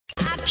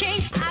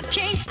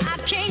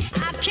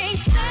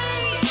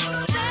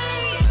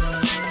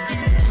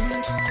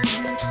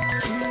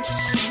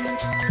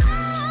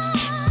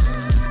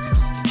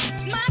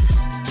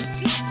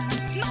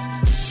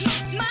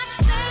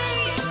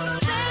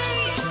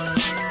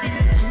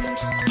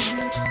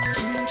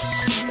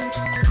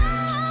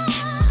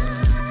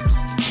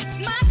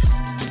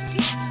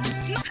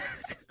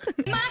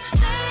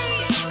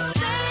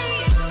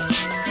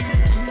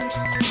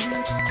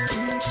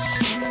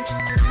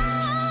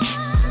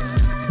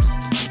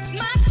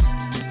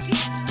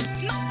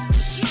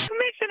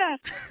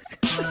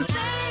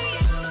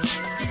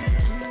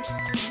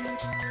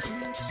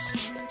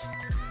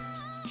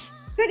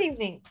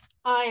evening.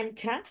 I am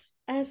Kat.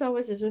 As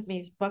always, is with me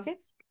is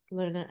Buckets,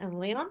 Luna, and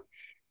Leon.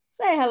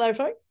 Say hello,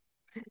 folks.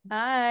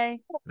 Hi.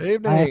 I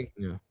Evening.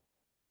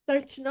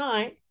 So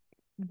tonight,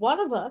 one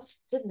of us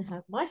didn't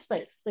have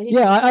MySpace, so he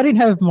yeah, can I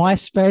didn't have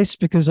MySpace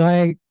because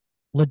I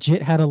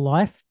legit had a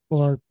life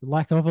or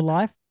lack of a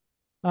life.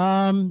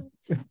 Um,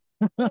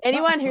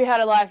 Anyone who had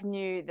a life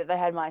knew that they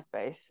had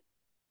MySpace.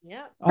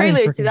 Yeah. I didn't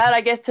Prelude to freaking. that,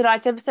 I guess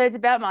tonight's episode is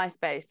about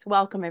MySpace.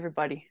 Welcome,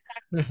 everybody.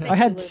 I Thank you,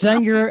 had Luna.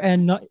 Sanger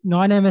and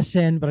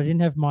 9MSN, but I didn't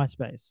have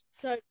MySpace.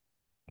 So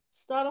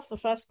start off the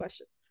first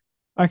question.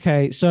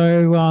 Okay,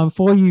 so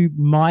for you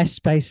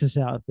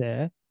MySpaces out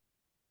there,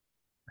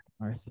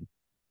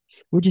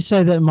 would you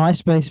say that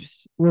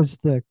MySpace was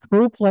the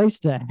cool place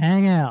to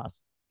hang out?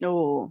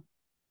 Oh,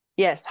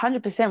 yes,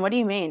 100%. What do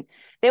you mean?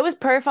 There was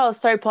profiles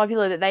so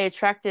popular that they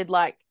attracted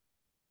like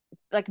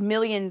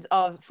millions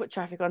of foot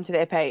traffic onto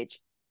their page.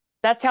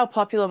 That's how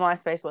popular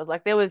MySpace was.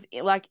 Like there was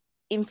like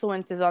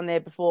influencers on there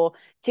before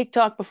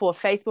TikTok, before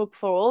Facebook,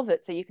 before all of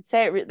it. So you could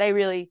say they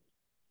really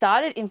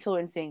started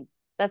influencing.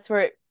 That's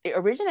where it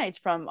originates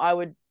from. I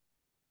would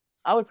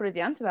put it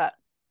down to that.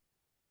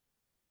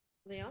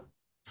 Leon?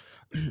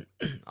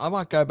 I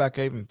might go back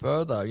even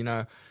further,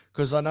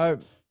 because I know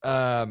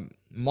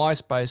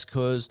MySpace,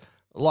 because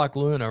like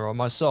Luna or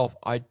myself,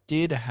 I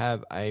did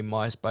have a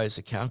MySpace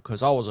account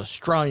because I was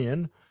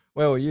Australian.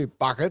 Where were you,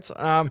 buckets?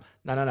 No.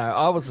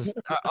 I was,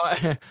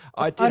 I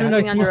I did don't have, know.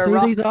 Living Can you under a see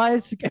rock. these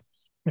eyes?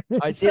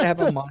 I did have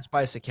a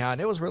MySpace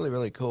account. It was really,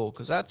 really cool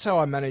because that's how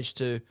I managed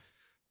to,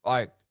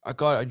 like, I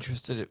got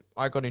interested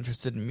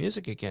in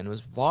music again. It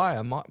was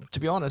to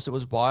be honest, it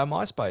was via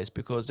MySpace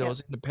because there Yeah.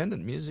 was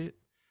independent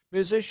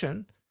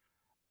musician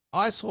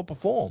I saw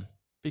perform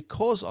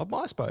because of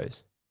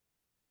MySpace.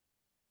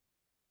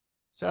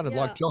 Yeah, Sounded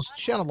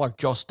like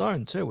Joss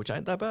Stone too, which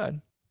ain't that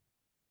bad.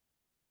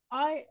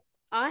 I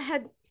I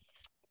had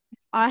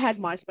I had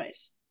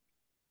MySpace.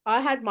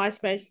 I had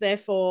MySpace,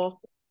 therefore,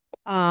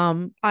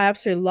 I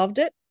absolutely loved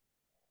it.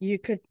 You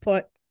could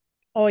put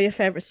all your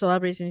favorite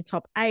celebrities in your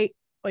top eight,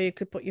 or you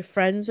could put your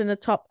friends in the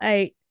top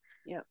eight.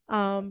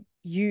 Yeah.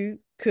 You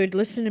could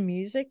listen to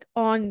music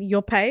on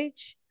your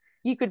page.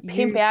 You could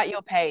pimp You, out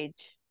your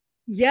page.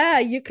 yeah,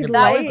 you could Yeah,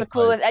 That bro, was lay the it. MySpace.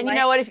 coolest. And you Lay,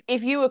 know what?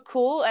 If you were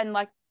cool and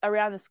like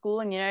around the school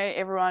and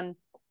everyone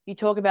you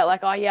talk about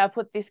like, oh yeah, I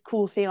put this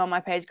cool thing on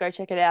my page, go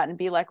check it out and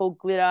be like all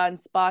glitter and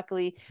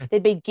sparkly.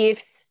 There'd be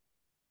gifts.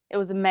 It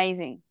was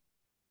amazing.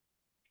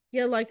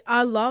 yeah, like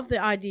I love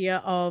the idea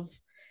of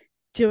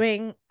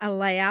doing a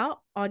layout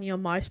on your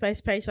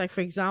MySpace page. Like,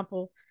 for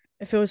example,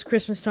 if it was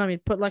Christmas time,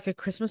 you'd put like a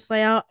Christmas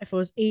layout. If it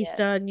was Yes.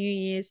 Easter, New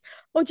Year's,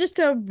 or just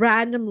a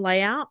random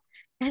layout.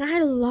 And I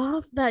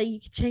love that you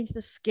can change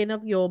the skin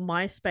of your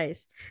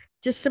MySpace,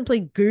 just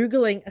simply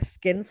Googling a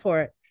skin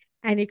for it.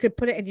 And you could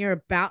put it in your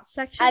about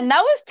section. And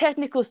that was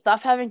technical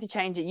stuff having to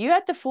change it. You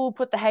had to full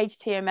put the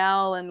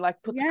HTML and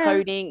like put the Yeah.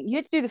 coding. You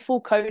had to do the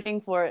full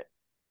coding for it.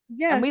 And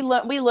Yeah.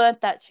 we learned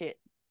that shit.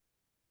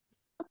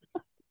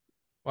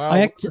 Well,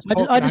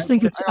 I just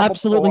think it's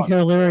absolutely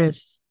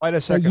hilarious. Wait a That you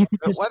second. could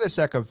just Wait a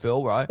second,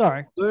 Phil. Right,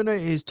 sorry. Luna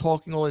is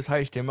talking all this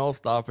HTML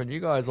stuff, and you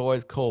guys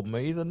always called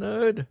me the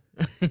nerd.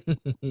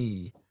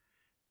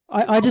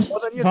 I just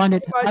find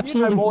it You know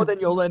absolutely. more than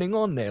you're letting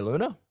on there,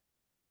 Luna.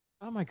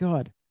 Oh my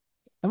god,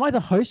 am I the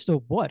host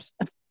or what?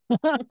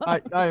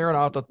 No, you're an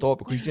afterthought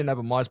because you didn't have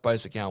a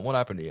MySpace account. What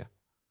happened to you?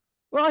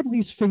 Well, I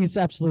just think it's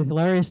absolutely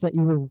hilarious that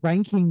you were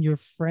ranking your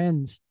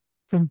friends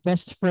from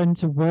best friend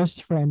to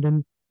worst friend,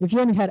 and if you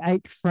only had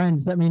 8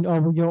 friends, that means oh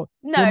well, you're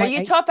No, my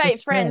your eighth top eight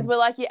best friends friend. were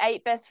like your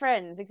eight best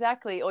friends,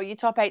 exactly. Or your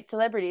top eight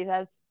celebrities,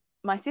 as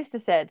my sister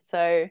said.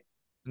 So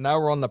Now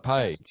we're on the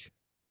page.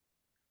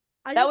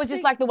 I that just was just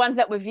think, like the ones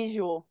that were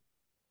visual.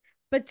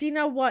 but do you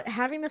know what?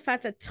 Having the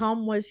fact that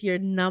Tom was your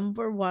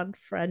number one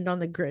friend on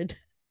the grid,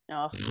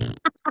 Oh,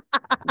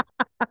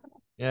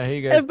 Yeah, here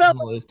you go. it It's on felt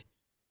the list.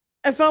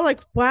 I felt like,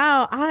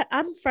 wow,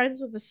 I'm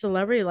friends with a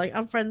celebrity. Like,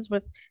 I'm friends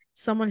with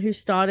someone who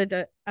started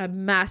a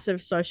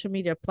massive social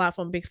media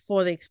platform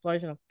before the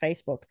explosion of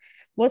Facebook.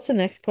 What's the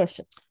next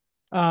question?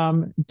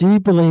 Do you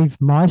believe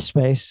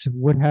MySpace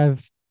would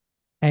have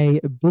a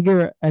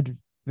bigger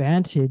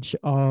advantage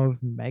of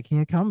making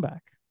a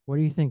comeback? What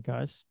do you think,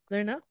 guys?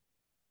 Luna?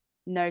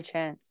 no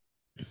chance.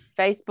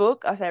 Facebook,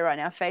 I'll say right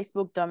now,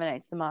 Facebook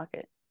dominates the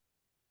market.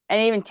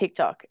 And even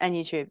TikTok and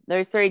YouTube.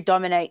 Those three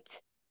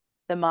dominate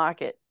the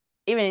market.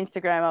 Even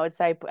Instagram, I would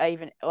say,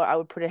 or I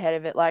would put ahead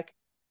of it. Like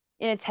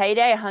in its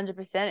heyday,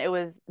 100%, it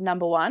was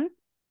number one.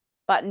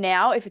 But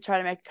now, if you try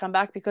to make a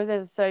comeback, because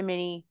there's so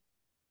many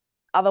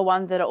other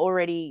ones that are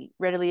already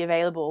readily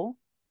available,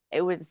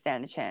 it wouldn't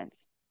stand a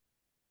chance.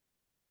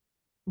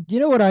 You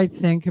know what I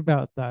think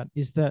about that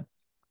is that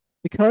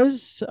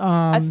because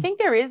I think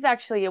there is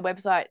actually a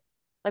website,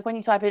 like when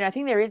you type in, I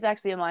think there is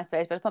actually a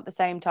MySpace, but it's not the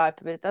same type.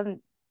 But it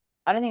doesn't.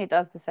 I don't think it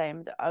does the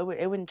same.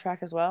 It wouldn't track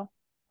as well.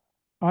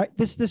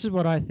 this is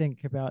what I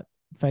think about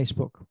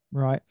Facebook,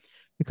 right?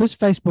 Because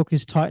Facebook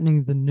is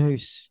tightening the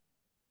noose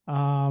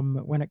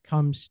when it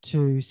comes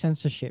to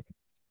censorship.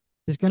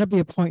 There's going to be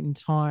a point in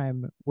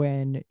time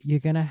when you're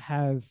going to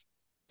have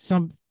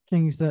some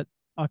things that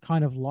are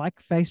kind of like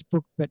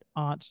Facebook but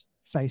aren't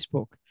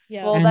Facebook.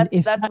 Yeah. Well, And that's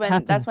if that's that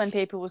when that's when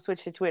happens- people will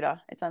switch to Twitter.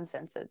 It's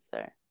uncensored, so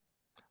What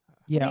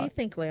do Yeah, you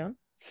think, Leon?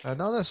 Not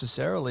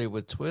necessarily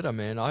with Twitter,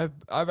 man.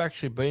 I've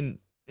actually been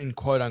in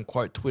quote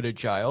unquote Twitter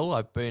jail.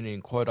 I've been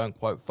in quote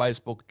unquote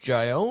Facebook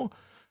jail.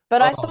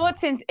 but I Oh, thought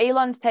since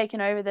Elon's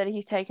taken over that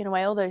he's taken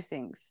away all those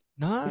things.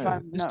 If no,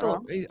 I'm he's not still.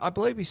 wrong. I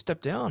believe he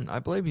stepped down. I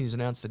believe he's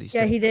announced that he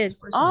Yeah, stepped he down did.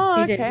 recently. Oh,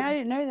 He okay. did. I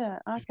didn't know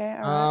that. Okay, all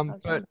right. I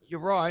was But wrong. you're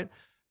right.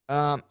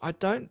 I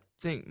don't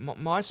think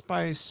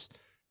MySpace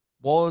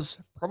was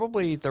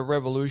probably the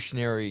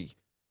revolutionary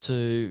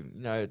to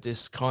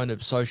this kind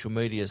of social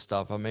media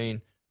stuff. I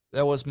mean,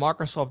 there was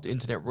Microsoft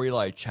Internet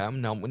Relay Chat.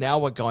 Now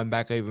we're going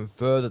back even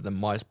further than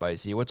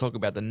MySpace here. We're talking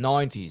about the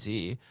 90s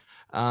here.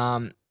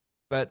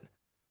 But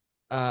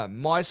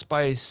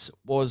MySpace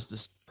was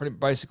this pretty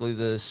basically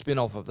the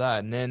spin-off of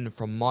that, and then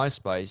from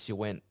MySpace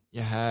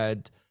you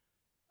had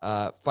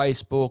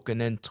Facebook,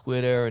 and then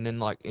Twitter, and then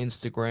like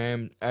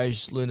Instagram,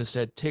 as Luna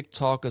said,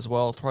 TikTok as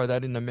well. Throw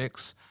that in the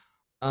mix.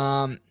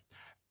 Um,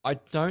 I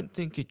don't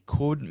think it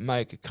could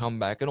make a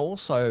comeback, and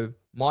also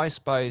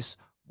MySpace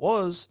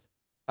was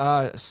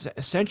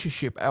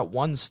censorship at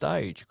one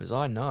stage, because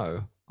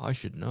I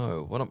should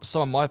know.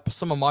 Some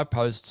of my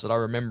posts that I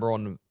remember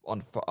on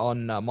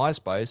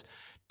MySpace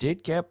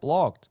did get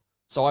blocked.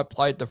 So I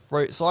played the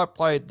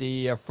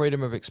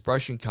freedom of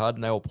expression card,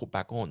 and they were put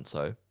back on.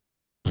 So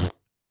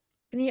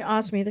Can you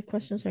ask me the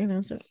question so I can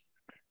answer?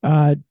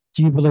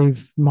 do you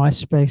believe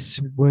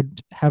MySpace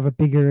would have a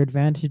bigger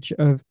advantage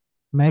of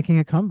making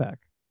a comeback?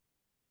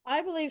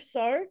 I believe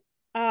so.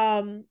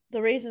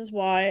 The reasons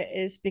why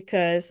is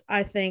because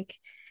I think,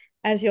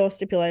 as your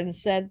stipulated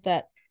said,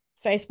 that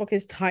Facebook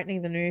is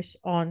tightening the noose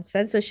on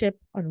censorship,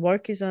 on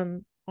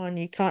wokeism, on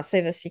you can't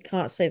say this, you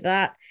can't say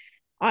that.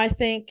 I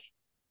think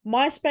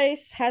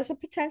MySpace has a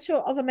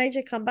potential of a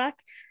major comeback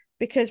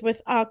because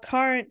with our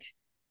current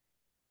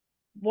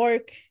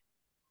woke,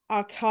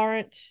 our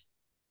current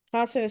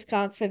can't say this,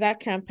 can't say that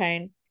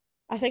campaign,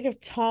 I think if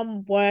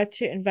Tom were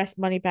to invest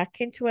money back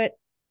into it,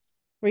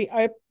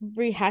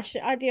 rehash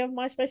the idea of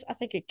MySpace, I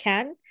think it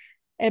can.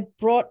 It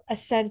brought a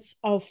sense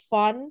of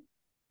fun,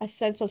 a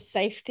sense of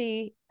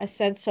safety, a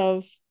sense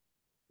of,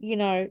 you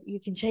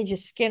can change your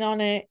skin on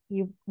it.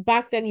 You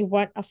back then you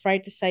weren't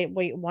afraid to say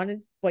what you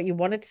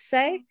wanted to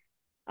say.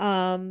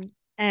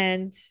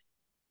 And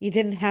you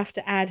didn't have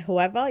to add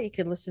whoever, you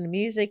could listen to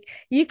music.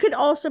 You could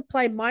also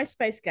play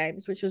MySpace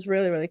games, which was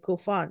really, really cool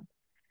fun.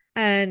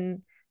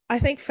 And I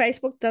think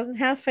Facebook doesn't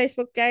have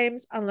Facebook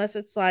games unless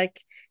it's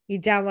like you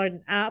download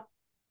an app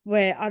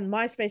where on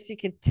MySpace you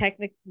can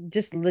technically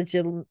just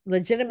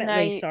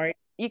legitimately, No, sorry.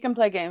 you can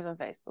play games on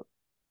Facebook.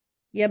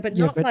 Yeah, but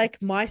Yeah, not but like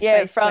Yeah,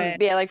 MySpace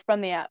where like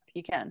from the app,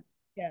 you can.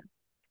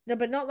 no,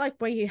 but not like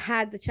where you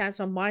had the chance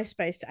on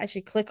MySpace to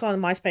actually click on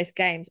MySpace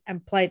games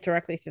and play it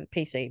directly through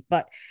the PC.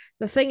 But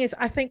the thing is,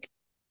 I think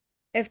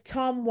if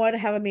Tom were to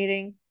have a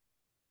meeting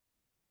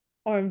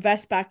or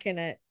invest back in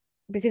it,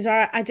 because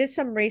I did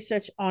some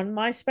research on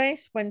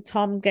MySpace when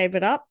Tom gave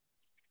it up.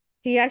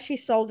 He actually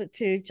sold it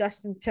to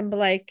Justin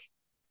Timberlake,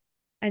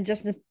 and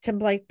Justin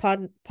Timberlake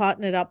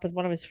partnered up with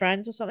one of his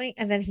friends or something,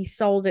 and then he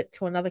sold it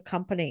to another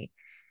company,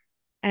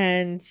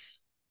 and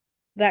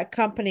that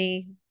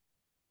company,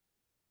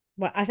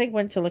 well, I think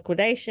went to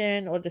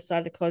liquidation or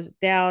decided to close it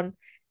down.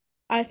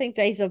 I think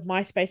days of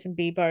MySpace and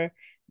Bebo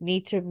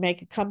need to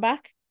make a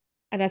comeback,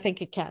 and I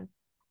think it can.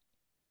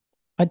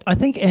 I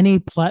think any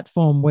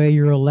platform where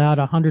you're allowed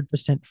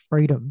 100%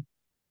 freedom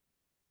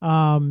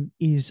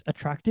is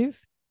attractive.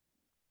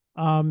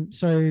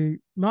 So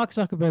Mark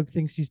Zuckerberg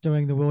thinks he's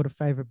doing the world a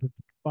favor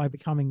by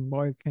becoming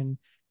woke and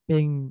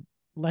being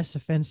less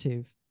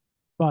offensive,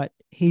 but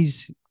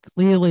he's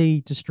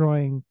clearly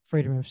destroying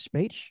freedom of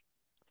speech.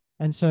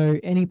 And so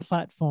any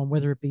platform,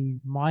 whether it be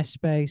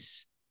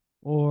MySpace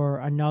or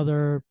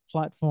another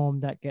platform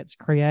that gets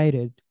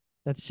created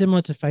that's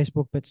similar to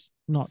Facebook but's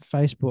not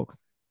Facebook,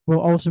 will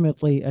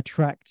ultimately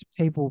attract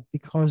people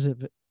because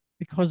of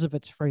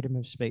its freedom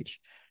of speech.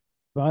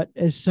 But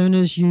as soon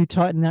as you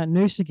tighten that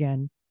noose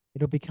again,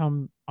 it'll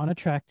become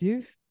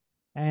unattractive,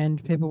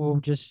 and people will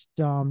just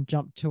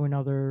jump to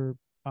another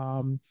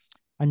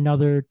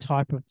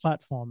type of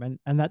platform,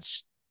 and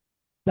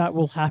that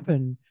will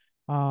happen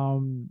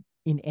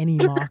in any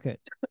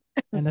market,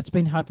 and that's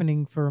been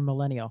happening for a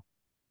millennia.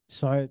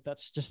 So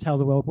that's just how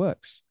the world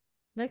works.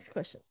 Next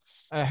question.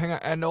 hang on,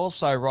 and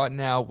also right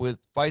now with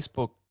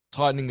Facebook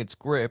tightening its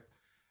grip,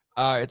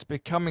 it's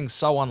becoming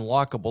so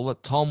unlikable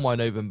that Tom won't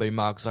even be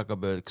Mark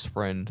Zuckerberg's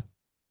friend.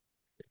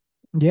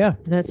 Yeah,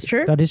 That's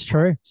true. that is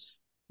true.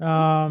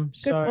 Good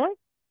So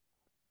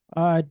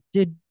point.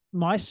 did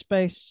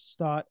MySpace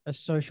start a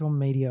social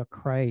media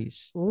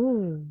craze?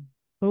 Ooh.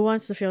 Who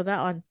wants to feel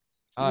that one?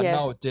 No,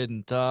 Yes. it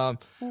didn't. No.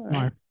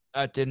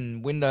 It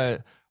didn't.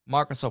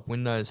 Microsoft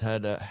Windows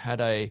had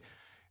a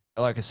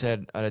like I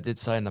said, I did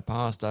say in the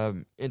past,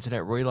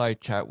 internet relay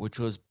chat, which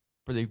was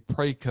the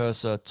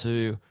precursor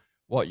to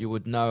what you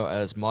would know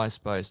as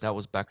MySpace. That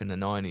was back in the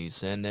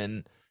 90s, and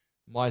then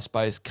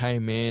MySpace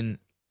came in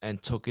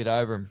and took it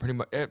over, and pretty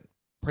much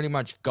pretty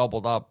much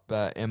gobbled up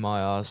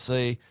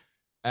MIRC,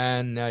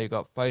 and now you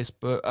got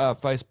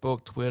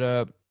Facebook,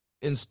 Twitter,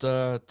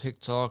 Insta,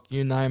 TikTok,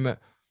 you name it.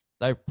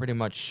 They've pretty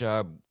much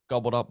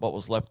gobbled up what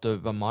was left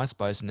of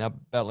MySpace, now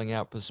battling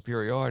out for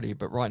superiority.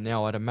 But right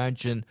now, I'd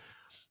imagine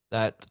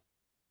that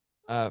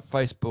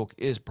Facebook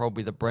is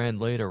probably the brand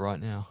leader right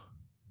now.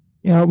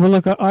 Yeah, well,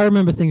 look, I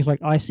remember things like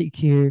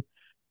ICQ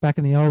back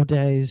in the old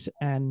days,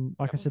 and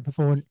like I said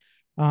before,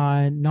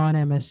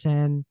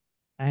 9MSN,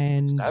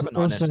 and Have a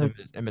also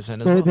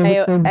MSN as there, well.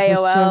 there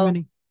was so AOL.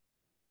 many.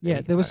 There Yeah,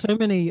 you there were go. so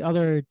many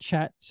other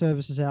chat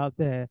services out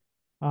there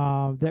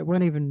that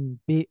weren't even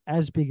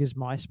as big as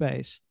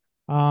MySpace,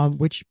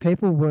 which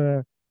people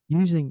were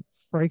using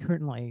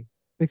frequently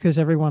because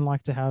everyone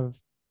liked to have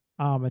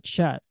a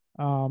chat.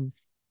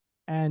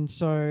 And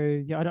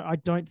so, yeah, I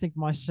don't think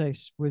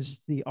MySpace was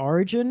the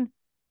origin,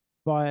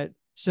 but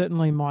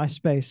certainly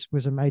MySpace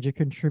was a major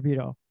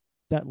contributor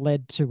that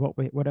led to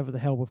whatever the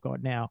hell we've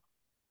got now.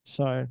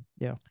 So,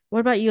 yeah. What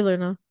about you,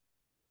 Luna?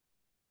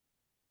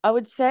 I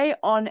would say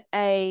on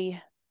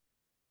a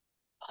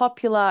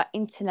popular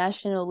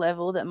international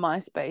level that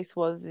MySpace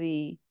was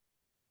the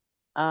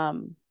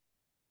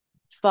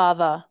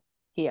father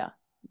here,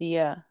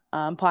 the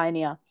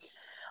pioneer.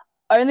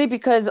 Only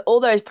because all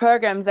those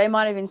programs, they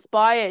might have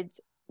inspired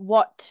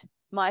what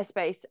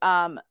MySpace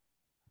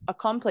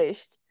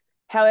accomplished.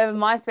 However,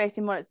 MySpace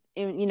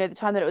in the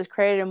time that it was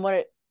created and what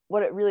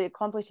it really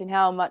accomplished and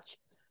how much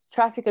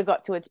traffic it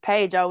got to its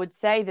page, I would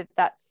say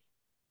that's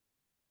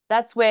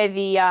where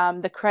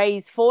the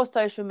craze for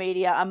social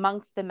media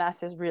amongst the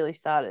masses really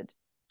started.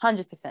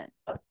 100%.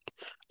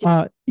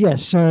 Yeah.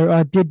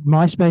 So, did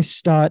MySpace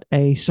start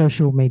a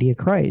social media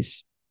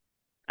craze?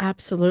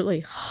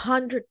 Absolutely,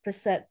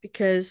 100%.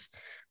 Because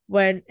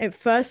when it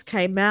first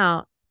came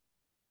out,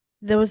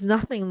 there was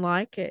nothing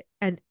like it,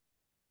 and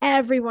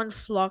everyone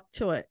flocked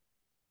to it.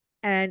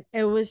 And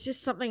it was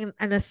just something.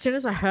 And as soon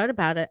as I heard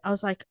about it, I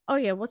was like, "Oh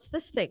yeah, what's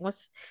this thing?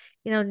 What's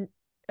you know?"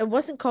 It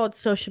wasn't called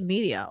social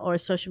media or a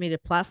social media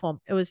platform.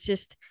 It was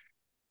just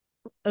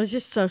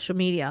social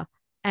media,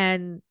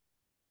 and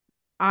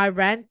I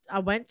went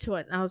to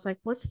it and I was like,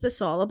 what's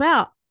this all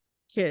about?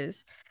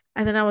 Because,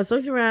 and then I was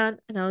looking around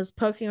and I was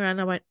poking around.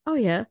 And I went, oh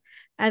yeah.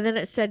 And then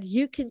it said,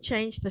 you can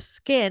change the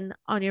skin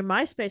on your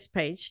MySpace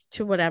page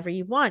to whatever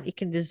you want. You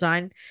can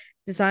design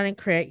and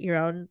create your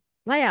own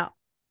layout.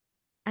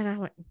 And I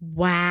went,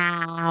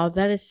 wow,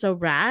 that is so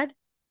rad.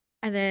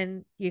 And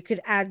then you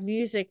could add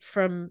music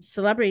from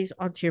celebrities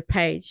onto your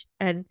page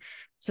and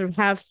sort of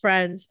have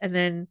friends. And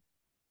then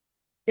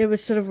it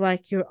was sort of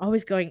like you're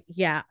always going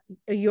in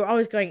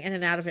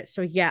and out of it.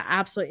 So yeah,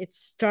 absolutely, it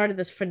started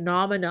this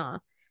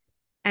phenomena,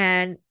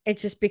 and it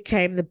just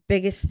became the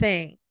biggest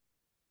thing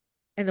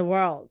in the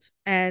world,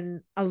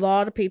 and a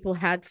lot of people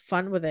had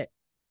fun with it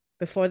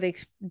before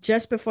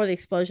just before the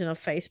explosion of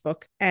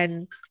Facebook.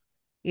 And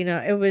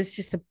it was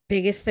just the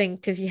biggest thing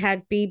because you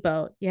had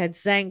Bebo, you had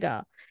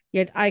Zanga, you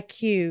had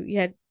IQ, you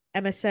had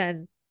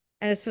MSN.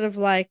 And it's sort of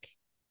like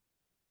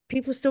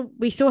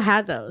we still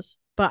had those,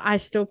 but I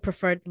still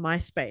preferred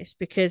MySpace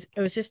because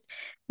it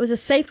was a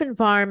safe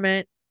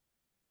environment.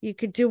 You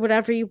could do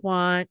whatever you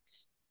want,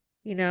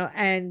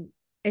 and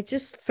it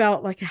just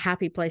felt like a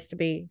happy place to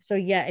be. So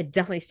yeah, it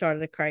definitely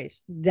started a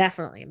craze.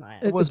 Definitely, Maya.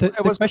 It was The, it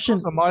the was question,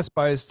 because of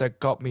MySpace that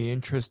got me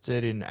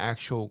interested in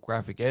actual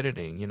graphic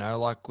editing.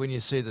 Like when you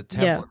see the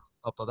Yeah. template and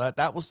stuff like that,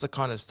 that was the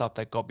kind of stuff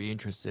that got me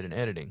interested in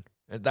editing,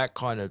 that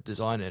kind of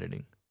design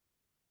editing.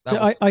 That so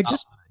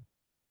was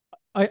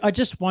I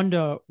just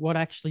wonder what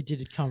actually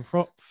did it come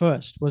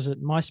first. Was it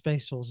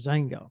MySpace or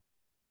Zanga?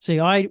 See,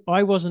 I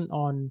wasn't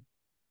on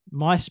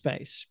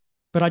MySpace,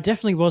 but I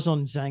definitely was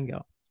on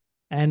Zanga.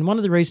 And one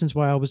of the reasons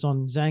why I was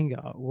on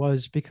Zanga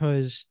was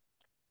because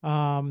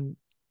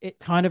it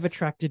kind of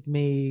attracted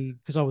me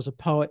because I was a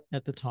poet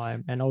at the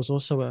time, and I was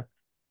also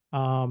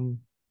an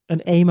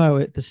emo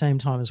at the same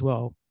time as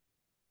well.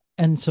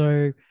 And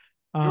so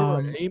You're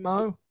an um,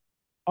 emo.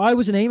 I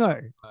was an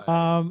emo.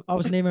 Uh, I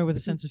was an emo with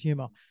a sense of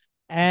humor,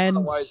 by the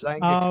and way, Zanga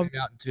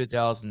came out in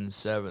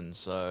 2007,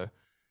 so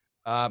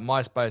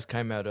MySpace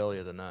came out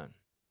earlier than that.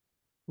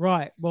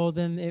 right. Well,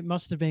 then it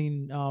must have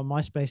been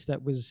MySpace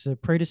that was a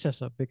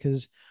predecessor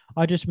because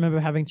I just remember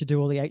having to do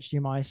all the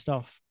HDMI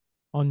stuff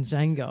on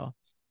Zanga.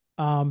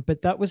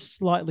 But that was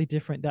slightly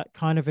different. That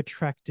kind of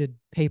attracted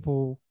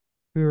people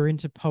who were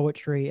into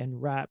poetry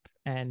and rap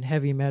and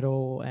heavy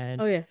metal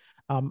and Oh yeah.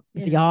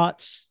 the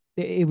arts.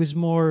 It was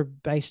more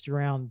based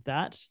around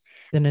that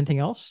than anything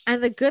else.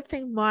 And the good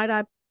thing, might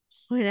I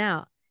point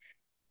out,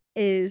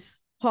 is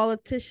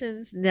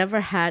politicians never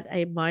had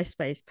a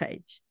MySpace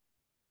page.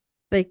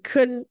 They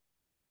couldn't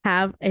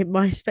have a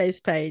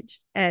MySpace page,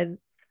 and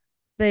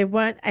they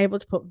weren't able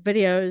to put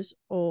videos,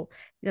 or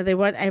they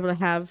weren't able to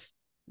have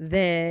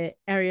their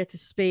area to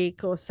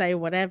speak or say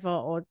whatever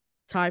or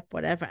type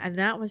whatever. And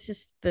that was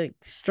just the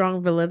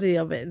strong validity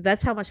of it.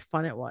 That's how much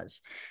fun it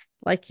was.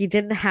 Like, you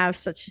didn't have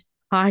such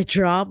high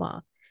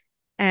drama,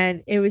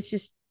 and it was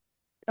just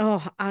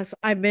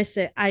I miss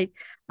it. I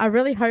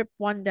really hope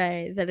one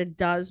day that it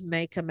does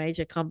make a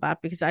major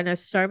comeback because I know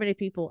so many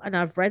people, and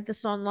I've read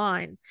this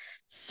online.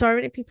 So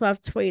many people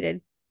have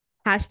tweeted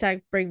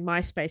hashtag bring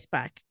MySpace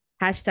back.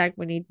 Hashtag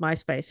we need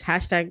MySpace.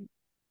 Hashtag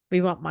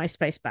we want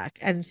MySpace back.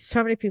 And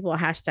so many people are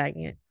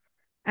hashtagging it.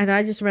 And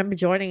I just remember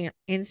joining it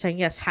in saying,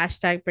 yes,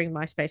 hashtag bring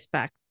MySpace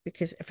back.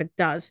 Because if it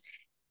does,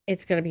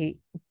 it's gonna be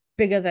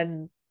bigger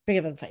than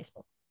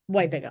Facebook.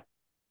 Way bigger.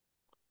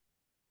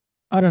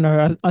 I don't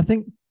know. I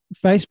think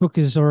Facebook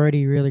is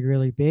already really,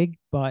 really big,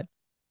 but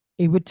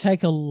it would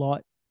take a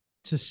lot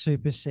to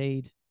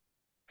supersede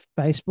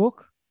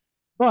Facebook.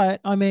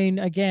 But I mean,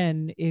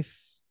 again, if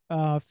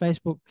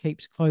Facebook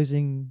keeps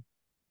closing,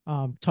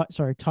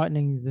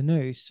 tightening the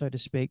noose, so to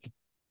speak,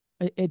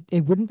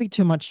 it wouldn't be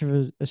too much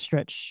of a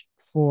stretch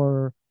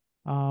for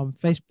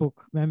Facebook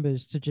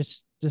members to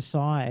just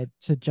decide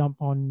to jump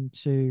on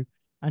to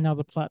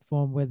another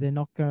platform where they're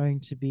not going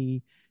to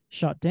be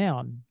shut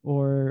down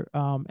or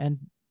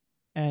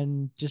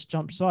and just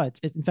jump sites.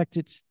 In fact,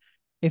 it's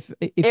if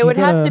It you would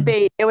got have to a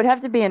be it would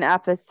have to be an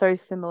app that's so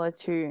similar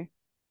to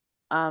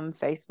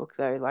Facebook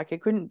though. Like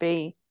it couldn't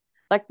be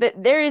like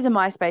there is a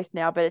MySpace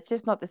now, but it's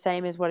just not the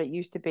same as what it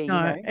used to be, you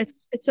No, know.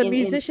 it's a In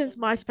musician's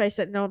MySpace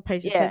that no one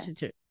pays Yeah, attention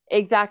to.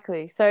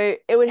 exactly. So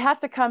it would have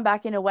to come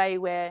back in a way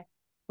where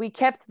we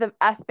kept the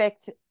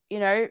aspect, you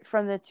know,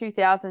 from the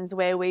 2000s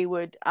where we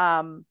would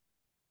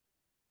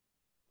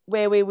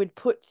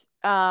put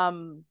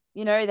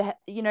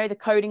the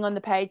coding on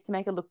the page to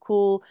make it look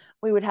cool.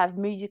 We would have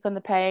music on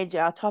the page,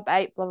 our top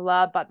eight, blah blah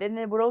blah. But then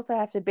there would also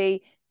have to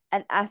be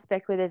an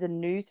aspect where there's a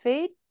news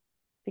feed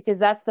because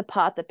that's the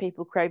part that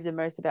people crave the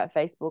most about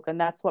Facebook, and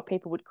that's what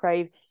people would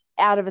crave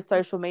out of a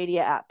social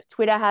media app.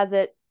 Twitter has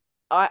it,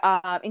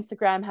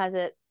 Instagram has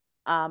it,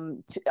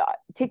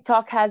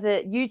 TikTok has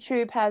it,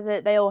 YouTube has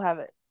it. They all have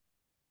it.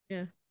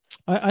 Yeah.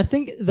 I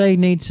think they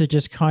need to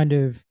just kind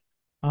of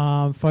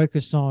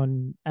focus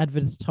on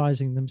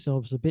advertising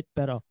themselves a bit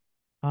better.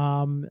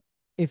 Um,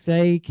 if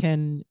they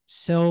can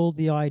sell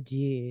the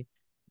idea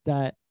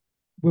that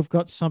we've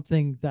got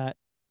something that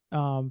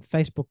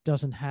Facebook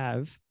doesn't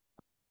have,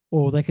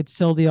 or they could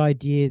sell the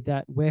idea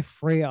that we're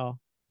freer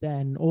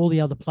than all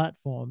the other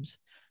platforms,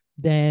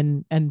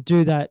 then and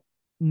do that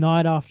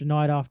night after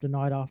night after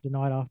night after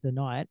night after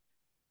night,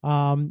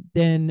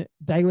 then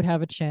they would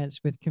have a chance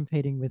with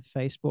competing with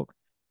Facebook.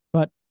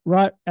 But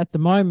right at the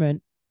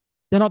moment,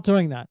 they're not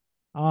doing that.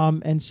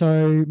 And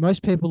so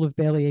most people have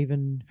barely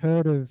even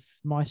heard of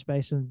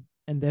MySpace and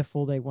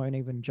therefore they won't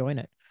even join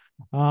it.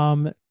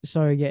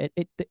 So yeah,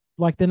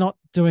 like they're not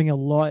doing a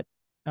lot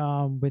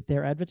with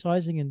their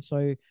advertising, and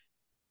so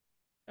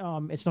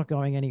it's not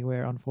going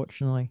anywhere,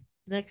 unfortunately.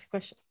 Next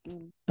question.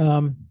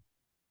 Um,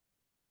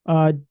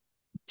 uh,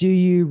 do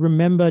you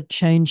remember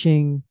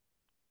changing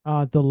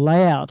the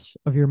layout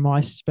of your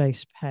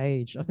MySpace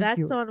page? I think That's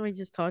you, the one we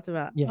just talked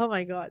about. yeah. Oh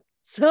my God.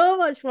 So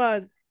much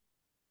fun.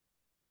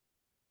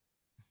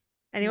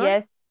 Anyone?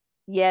 Yes,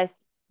 yes,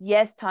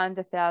 yes, times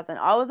 1,000.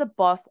 I was a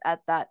boss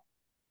at that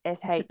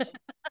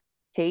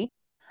SHT.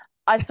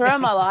 I swear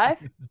on my life,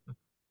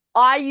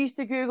 I used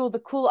to Google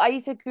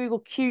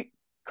cute,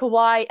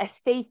 kawaii,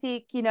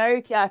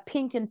 aesthetic,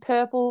 pink and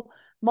purple.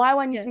 My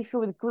one used Yeah. to be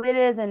filled with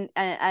glitters and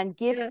Yeah.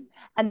 gifts,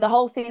 and the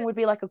whole thing would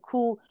be like the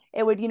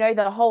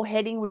whole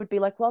heading would be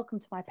like, welcome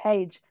to my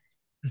page.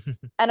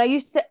 And I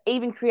used to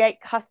even create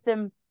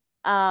custom,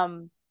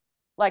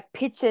 like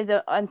pictures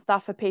and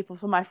stuff for people,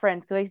 for my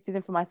friends, because I used to do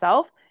them for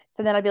myself.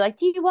 So then I'd be like,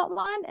 do you want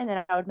one? And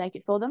then I would make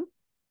it for them.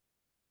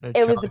 They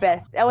It was charge the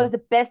best. That you. was the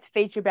best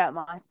feature about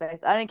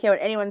MySpace. I don't care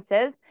what anyone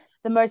says.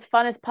 The most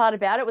funnest part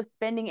about it was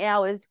spending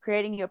hours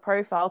creating your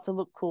profile to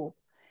look cool.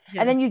 And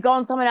Yeah. then you'd go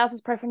on someone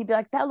else's profile and you'd be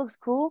like, that looks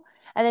cool.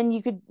 And then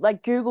you could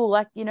like Google,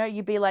 like,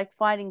 you'd be like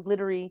finding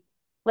glittery,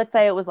 let's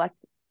say it was like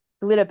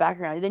glitter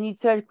background. Then you'd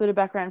search glitter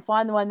background,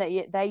 find the one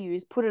that they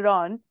use, put it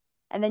on,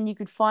 and then you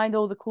could find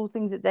all the cool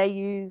things that they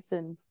used.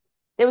 And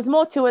there was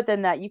more to it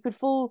than that. You could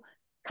full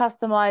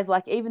customize,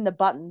 like even the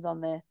buttons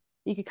on there.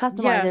 You could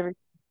customize Yeah. everything.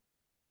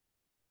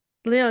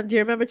 Leon, do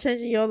you remember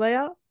changing your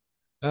layout?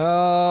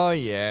 Oh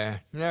yeah.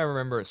 I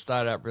remember it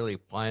started out really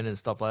plain and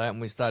stuff like that,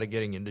 and we started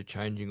getting into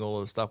changing all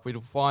of the stuff.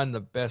 We'd find the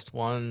best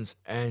ones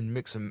and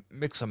mix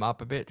them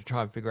up a bit to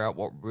try and figure out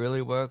what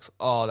really works.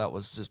 Oh, that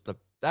was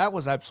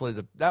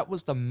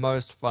the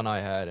most fun I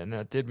had. And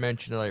I did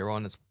mention earlier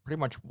on, it's pretty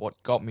much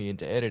what got me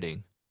into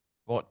editing.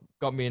 What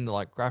got me into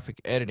like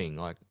graphic editing.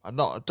 Like I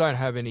don't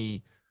have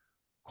any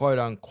quote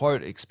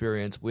unquote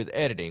experience with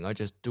editing. I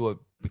just do it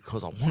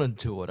because I want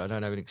to do it. I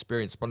don't have any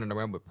experience running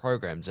around with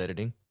programs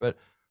editing, but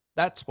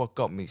that's what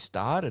got me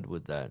started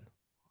with that.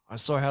 I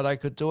saw how they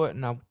could do it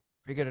and I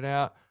figured it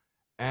out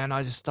and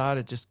I just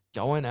started just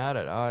going at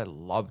it.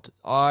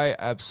 I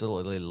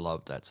absolutely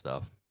loved that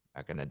stuff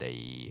back in the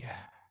day.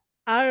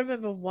 I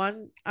remember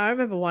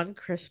one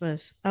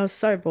Christmas. I was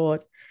so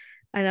bored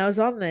and I was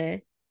on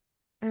there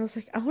And I was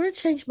like, I want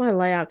to change my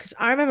layout because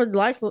I remember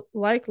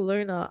like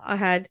Luna, I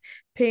had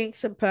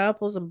pinks and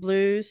purples and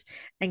blues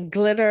and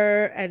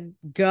glitter and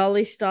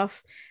girly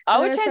stuff. I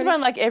And then would I change started,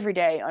 mine like every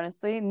day,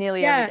 honestly,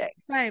 nearly every yeah, day.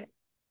 same.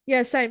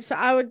 Yeah, same. So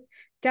I would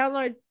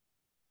download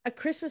a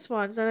Christmas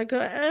one, then I go,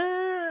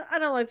 I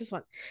don't like this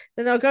one.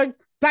 Then I'll go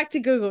back to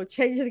Google,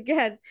 change it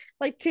again.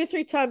 Like two,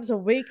 three times a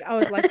week, I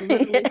would like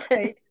literally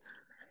change.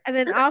 And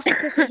then after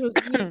Christmas was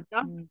new,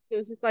 nothing. So it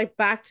was just like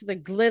back to the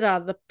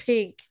glitter, the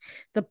pink,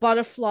 the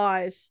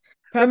butterflies,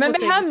 purple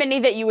Remember how things. many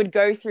that you would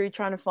go through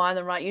trying to find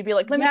them, right? You'd be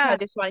like, let me try Yeah,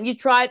 this one. You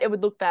try it, it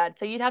would look bad.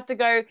 So you'd have to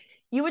go,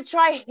 you would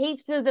try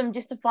heaps of them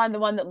just to find the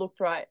one that looked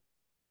right.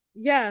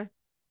 yeah.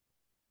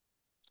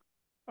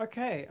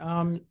 Okay.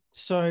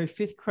 So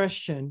fifth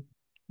question.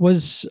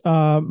 Was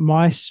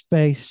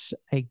MySpace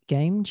a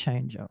game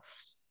changer?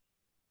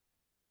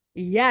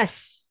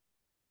 Yes.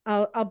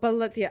 I'll but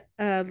let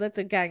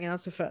the gang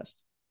answer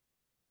first.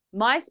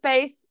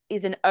 MySpace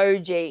is an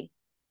OG.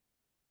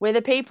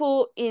 Whether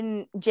people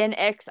in Gen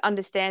X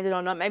understand it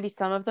or not, maybe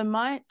some of them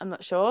might, I'm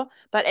not sure.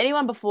 But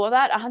anyone before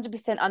that,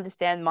 100%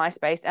 understand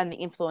MySpace and the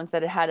influence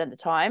that it had at the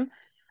time,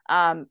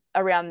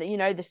 around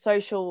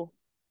the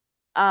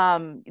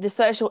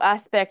social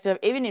aspect of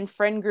even in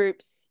friend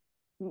groups,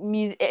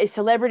 music,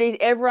 celebrities,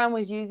 everyone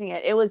was using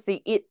it. It was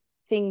the it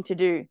thing to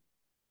do.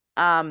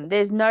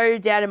 There's no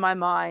doubt in my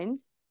mind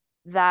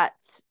that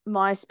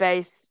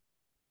MySpace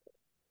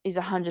is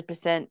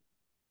 100%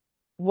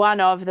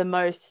 one of the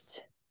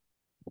most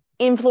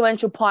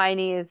influential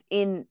pioneers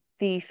in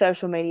the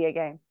social media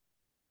game.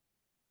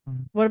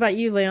 What about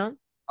you, Leon?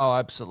 Oh,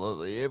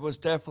 absolutely. It was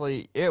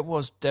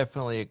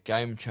definitely a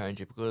game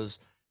changer because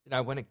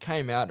when it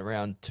came out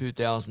around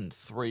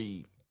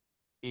 2003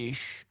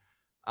 ish,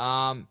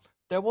 um,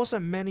 there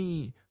wasn't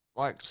many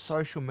like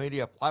social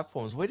media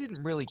platforms. We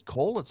didn't really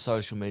call it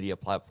social media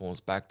platforms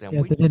back then.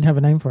 Yeah, We they didn't have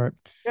a name for it.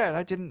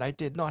 Yeah, they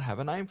did not have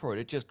a name for it.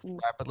 It just Mm.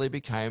 rapidly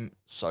became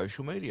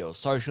social media or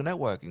social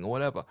networking or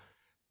whatever.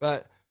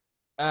 But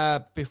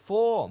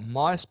before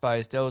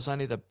MySpace, there was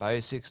only the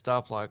basic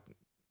stuff like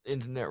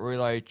internet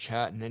relay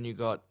chat, and then you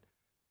got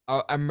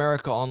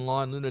America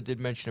Online. Luna did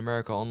mention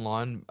America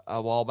Online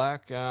a while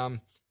back.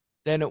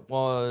 Then it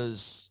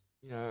was,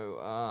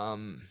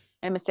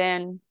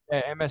 MSN.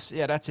 yeah,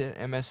 yeah, that's it,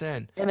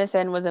 MSN.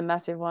 MSN was a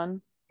massive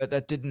one. But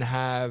that didn't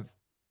have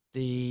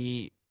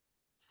the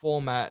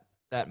format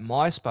that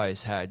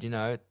MySpace had.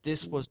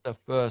 This was the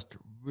first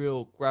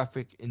real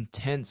graphic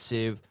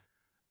intensive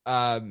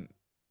um,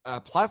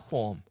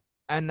 platform,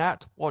 and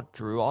that's what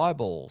drew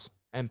eyeballs,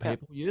 and Yep.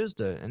 people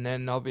used it. And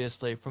then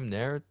obviously from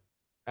there,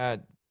 uh,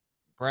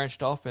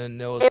 branched off, and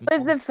there was It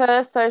was more. the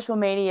first social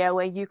media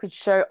where you could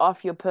show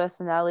off your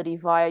personality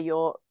via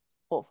your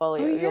Oh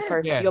portfolio, yeah.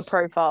 your Yes,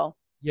 profile.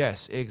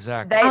 yes,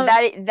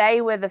 exactly.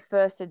 They were the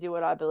first to do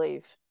it, I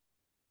believe.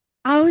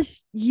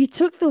 You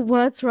took the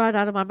words right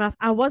out of my mouth.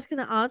 I was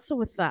gonna answer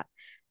with that.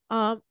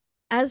 Um,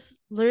 as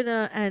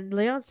Luna and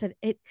Leon said,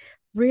 it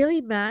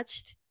really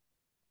matched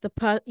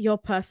your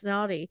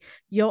personality,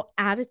 your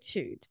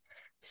attitude.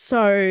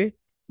 So,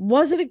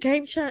 was it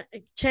a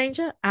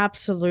changer?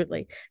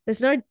 Absolutely.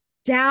 There's no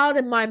doubt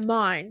in my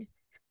mind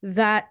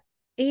that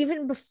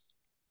even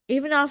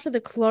even after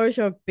the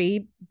closure of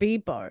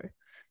Bebo,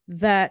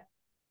 that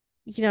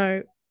you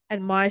know,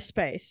 and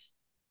MySpace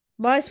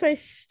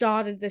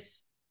started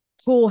this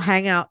cool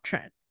hangout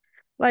trend.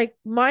 Like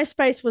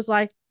MySpace was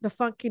like the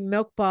funky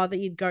milk bar that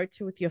you'd go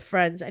to with your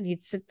friends and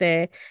you'd sit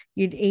there,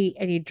 you'd eat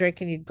and you'd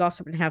drink and you'd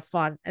gossip and have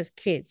fun as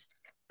kids.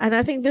 And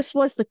I think this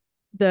was the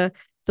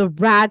the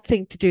rad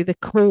thing to do, the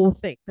cool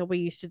thing that we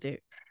used to do.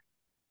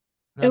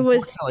 And It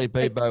was unfortunately,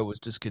 Bebo was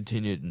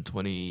discontinued in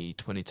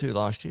 2022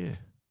 last year.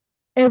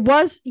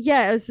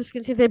 yeah, it was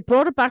discontinued. They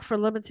brought it back for a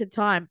limited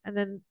time and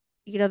then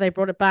they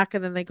brought it back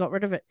and then they got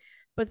rid of it.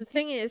 But the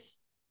thing is,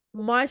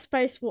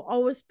 MySpace will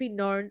always be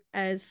known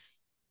as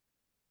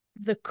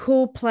the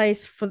cool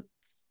place for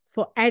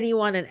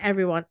anyone and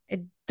everyone.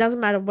 It doesn't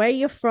matter where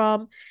you're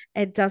from.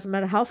 It doesn't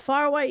matter how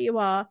far away you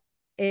are.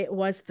 It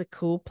was the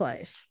cool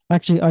place.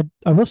 Actually,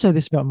 I will say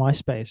this about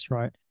MySpace,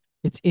 right?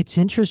 It's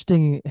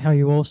interesting how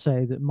you all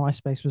say that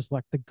MySpace was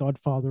like the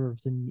godfather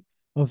of the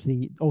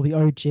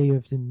OG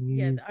of the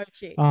Yeah, new the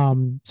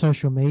OG.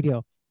 social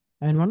media.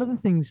 And one of the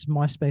things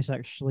MySpace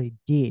actually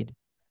did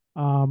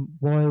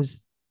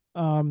was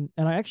and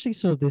I actually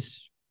saw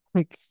this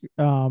quick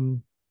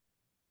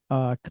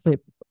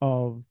clip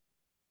of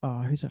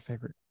who's our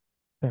favorite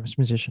famous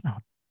musician? Oh,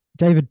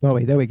 David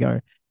Bowie. There we go.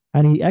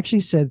 And he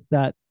actually said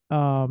that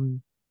the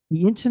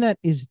internet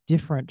is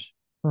different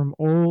from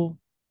all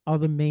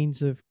other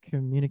means of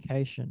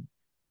communication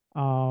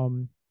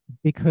um,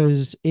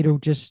 because it'll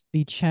just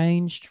be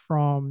changed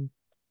from,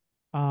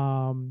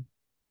 um,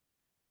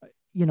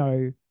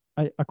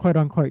 a quote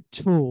unquote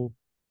tool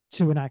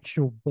to an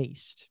actual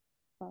beast.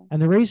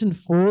 And the reason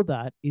for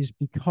that is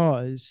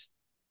because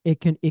it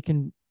can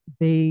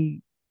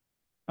be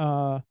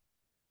uh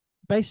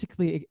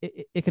basically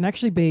it can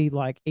actually be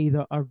like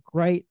either a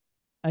great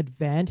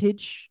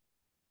advantage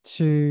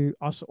to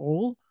us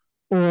all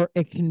or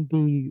it can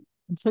be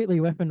completely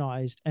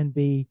weaponized and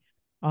be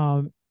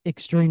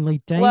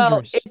extremely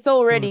Well, dangerous it's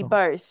already for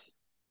them. both.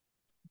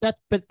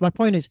 But my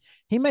point is,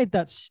 he made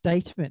that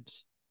statement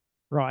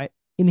right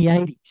in the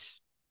 80s.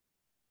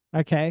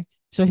 Okay,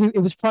 so it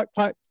was quite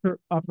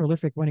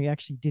prolific when he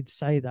actually did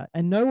say that,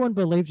 and no one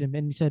believed him.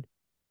 And he said,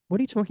 "What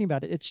are you talking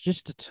about? It's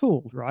just a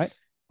tool, right?"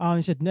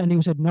 He said, "No,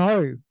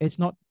 it's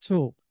not a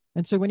tool."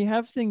 And so when you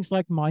have things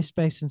like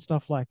MySpace and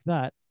stuff like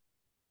that,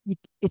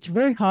 it's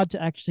very hard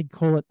to actually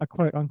call it a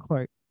quote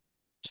unquote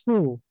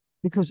tool,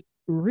 because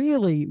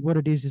really what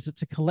it is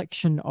it's a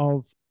collection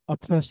of a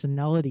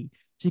personality.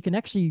 So you can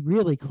actually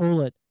really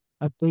call it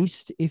a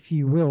beast, if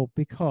you will,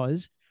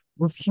 because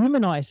we've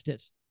humanized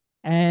it.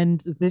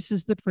 And this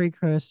is the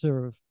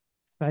precursor of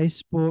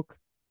Facebook,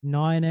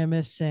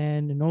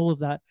 9MSN, and all of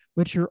that,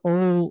 which are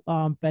all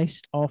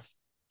based off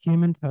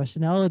human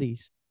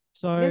personalities.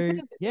 This So is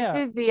this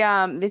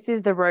yeah,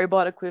 is the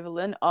robot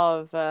equivalent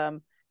of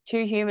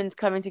two humans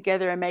coming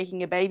together and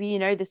making a baby. You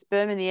know, the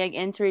sperm and the egg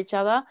enter each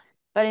other.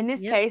 But in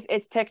this Yep. case,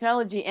 it's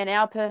technology and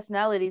our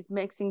personalities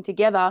mixing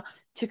together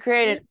to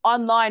create Yep. an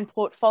online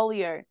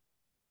portfolio.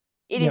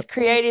 It is yep,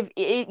 creative.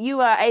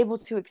 You are able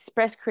to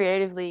express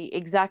creatively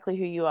exactly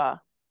who you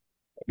are.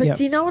 But yep,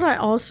 do you know what I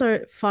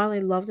also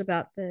finally loved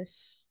about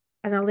this?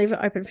 And I'll leave it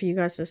open for you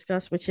guys to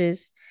discuss, which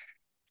is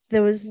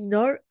there was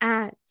no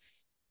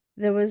ads.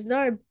 There was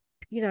no,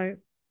 you know,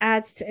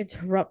 ads to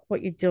interrupt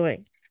what you're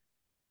doing.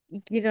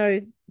 You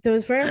know, there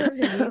was very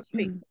limited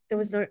newsfeed. There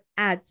was no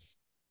ads.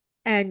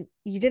 And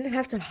you didn't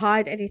have to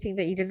hide anything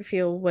that you didn't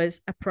feel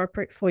was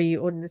appropriate for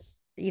you or this,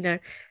 it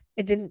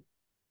didn't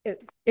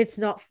it's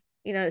not,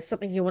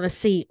 something you want to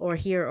see or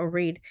hear or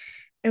read.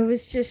 It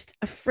was just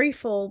a free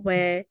fall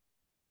where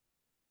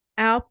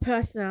our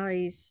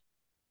personalities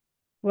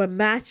were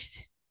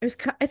matched. It's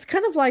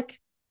kind of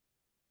like,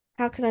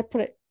 how can I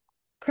put it?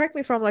 Correct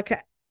me if I'm like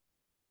a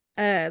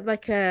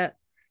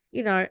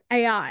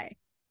AI,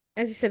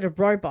 as you said, a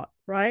robot,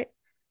 right?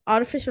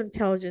 Artificial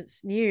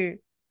intelligence knew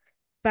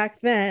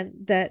back then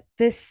that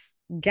this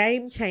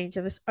game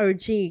changer, this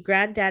OG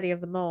granddaddy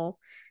of them all,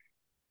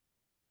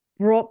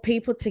 brought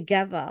people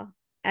together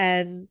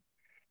and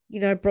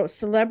brought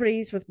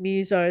celebrities with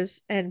musos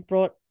and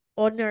brought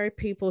ordinary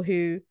people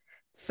who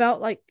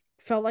felt like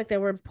felt like they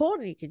were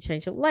important. You can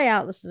change the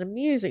layout, listen to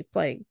music,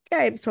 play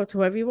games, talk to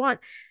whoever you want.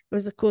 It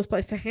was the coolest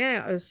place to hang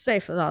out. It was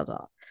safe, blah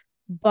blah.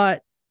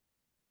 But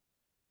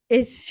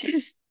it's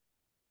just,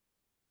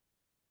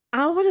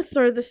 I want to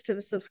throw this to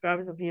the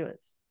subscribers and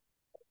viewers.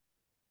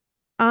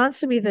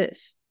 Answer me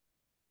this: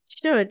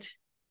 should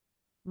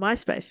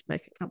MySpace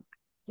make a comeback?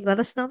 Let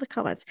us know in the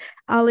comments.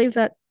 I'll leave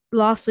that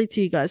lastly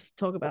to you guys to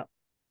talk about.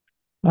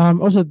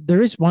 Also,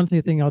 there is one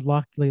thing I'd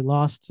likely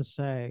last to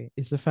say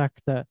is the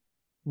fact that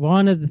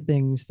one of the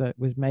things that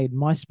was made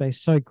MySpace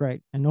so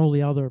great and all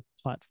the other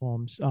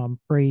platforms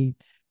pre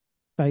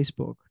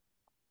Facebook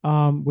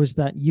was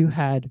that you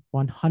had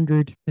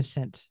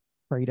 100%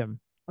 freedom,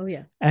 Oh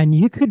yeah. and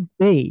you could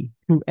be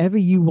whoever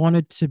you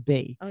wanted to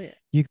be. Oh yeah.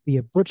 You could be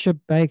a butcher,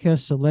 baker,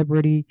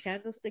 celebrity,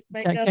 Candlestick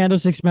maker.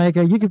 candlesticks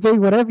maker. You could be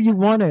whatever you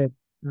wanted,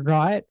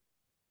 right?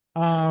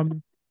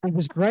 It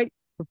was great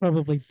for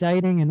probably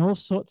dating and all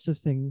sorts of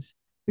things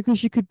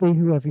because you could be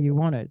whoever you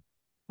wanted.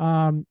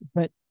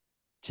 But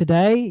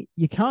today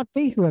you can't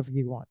be whoever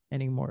you want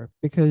anymore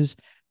because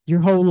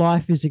your whole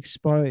life is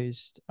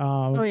exposed.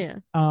 Oh yeah.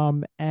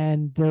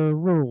 And there are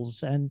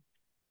rules and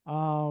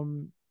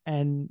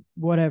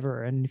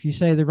whatever. And if you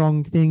say the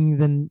wrong thing,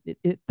 then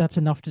that's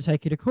enough to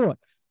take you to court.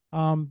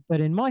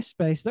 But in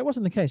MySpace, that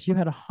wasn't the case. You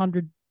had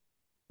 100.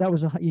 That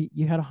was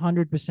you had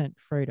 100%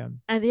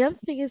 freedom. And the other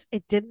thing is,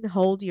 it didn't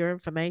hold your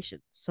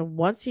information. So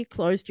once you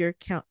closed your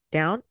account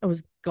down, it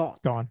was gone.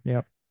 Gone.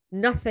 Yep.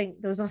 Nothing.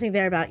 There was nothing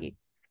there about you.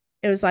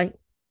 It was like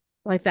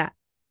that,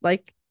 and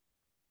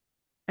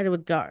it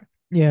would go.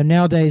 Yeah.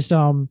 Nowadays, there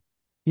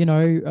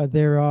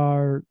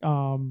are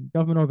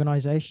government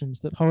organizations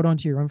that hold on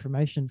to your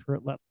information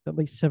for at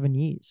least 7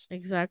 years.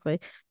 Exactly.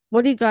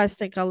 What do you guys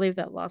think? I'll leave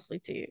that lastly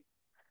to you.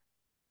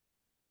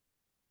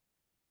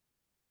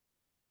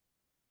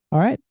 All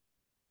right.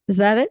 Is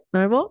that it?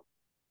 No more?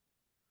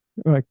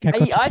 All right, Kat,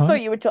 got your I time?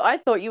 thought you were I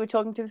thought you were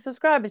talking to the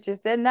subscribers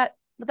just then. That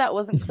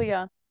wasn't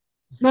clear.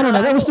 No, No,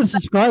 that was the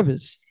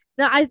subscribers.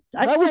 No,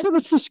 That was the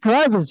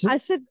subscribers. I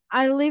said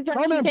I leave that to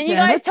Hold you. on, Can you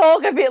damn guys it.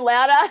 talk a bit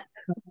louder?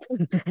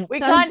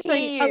 We I was can't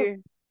saying- hear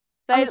you.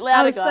 I Say was- it I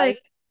louder, was saying-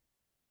 guys.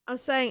 I'm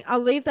saying I'll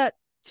leave that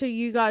to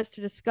you guys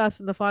to discuss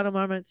in the final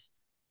moments.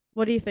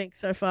 What do you think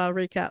so far?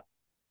 Recap.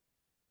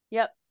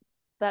 Yep.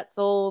 That's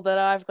all that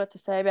I've got to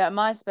say about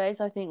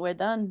MySpace. I think we're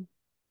done.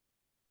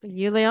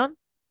 You, Leon?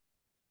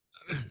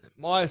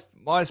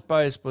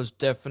 MySpace was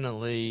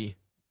definitely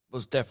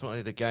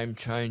the game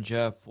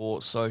changer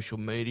for social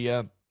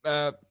media.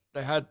 They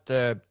had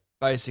the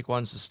basic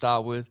ones to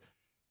start with.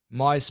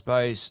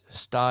 MySpace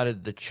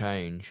started the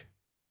change.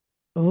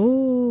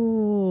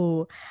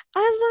 Oh,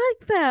 I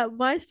like that.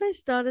 MySpace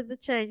started the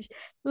change.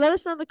 Let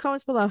us know in the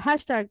comments below.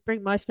 Hashtag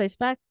bring MySpace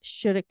back.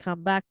 Should it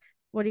come back?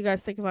 What do you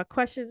guys think of our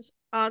questions?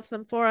 Answer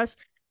them for us.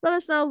 Let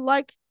us know.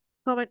 Like,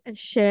 comment, and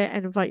share,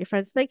 and invite your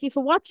friends. Thank you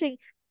for watching.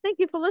 Thank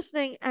you for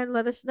listening, and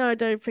let us know.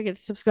 Don't forget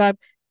to subscribe.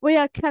 We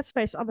are Cat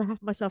Space. On behalf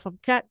of myself, I'm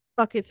Cat,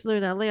 Buckets,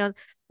 Luna, Leon.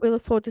 We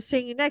look forward to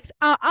seeing you next.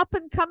 Our up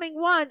and coming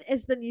one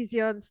is the New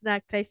Zealand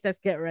snack taste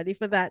test. Get ready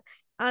for that.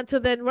 Until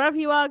then, wherever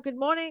you are, good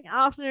morning,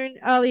 afternoon,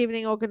 early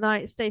evening, or good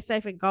night. Stay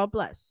safe and God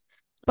bless.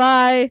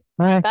 Bye.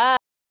 Bye. Bye.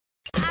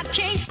 I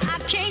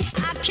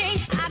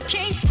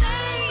can't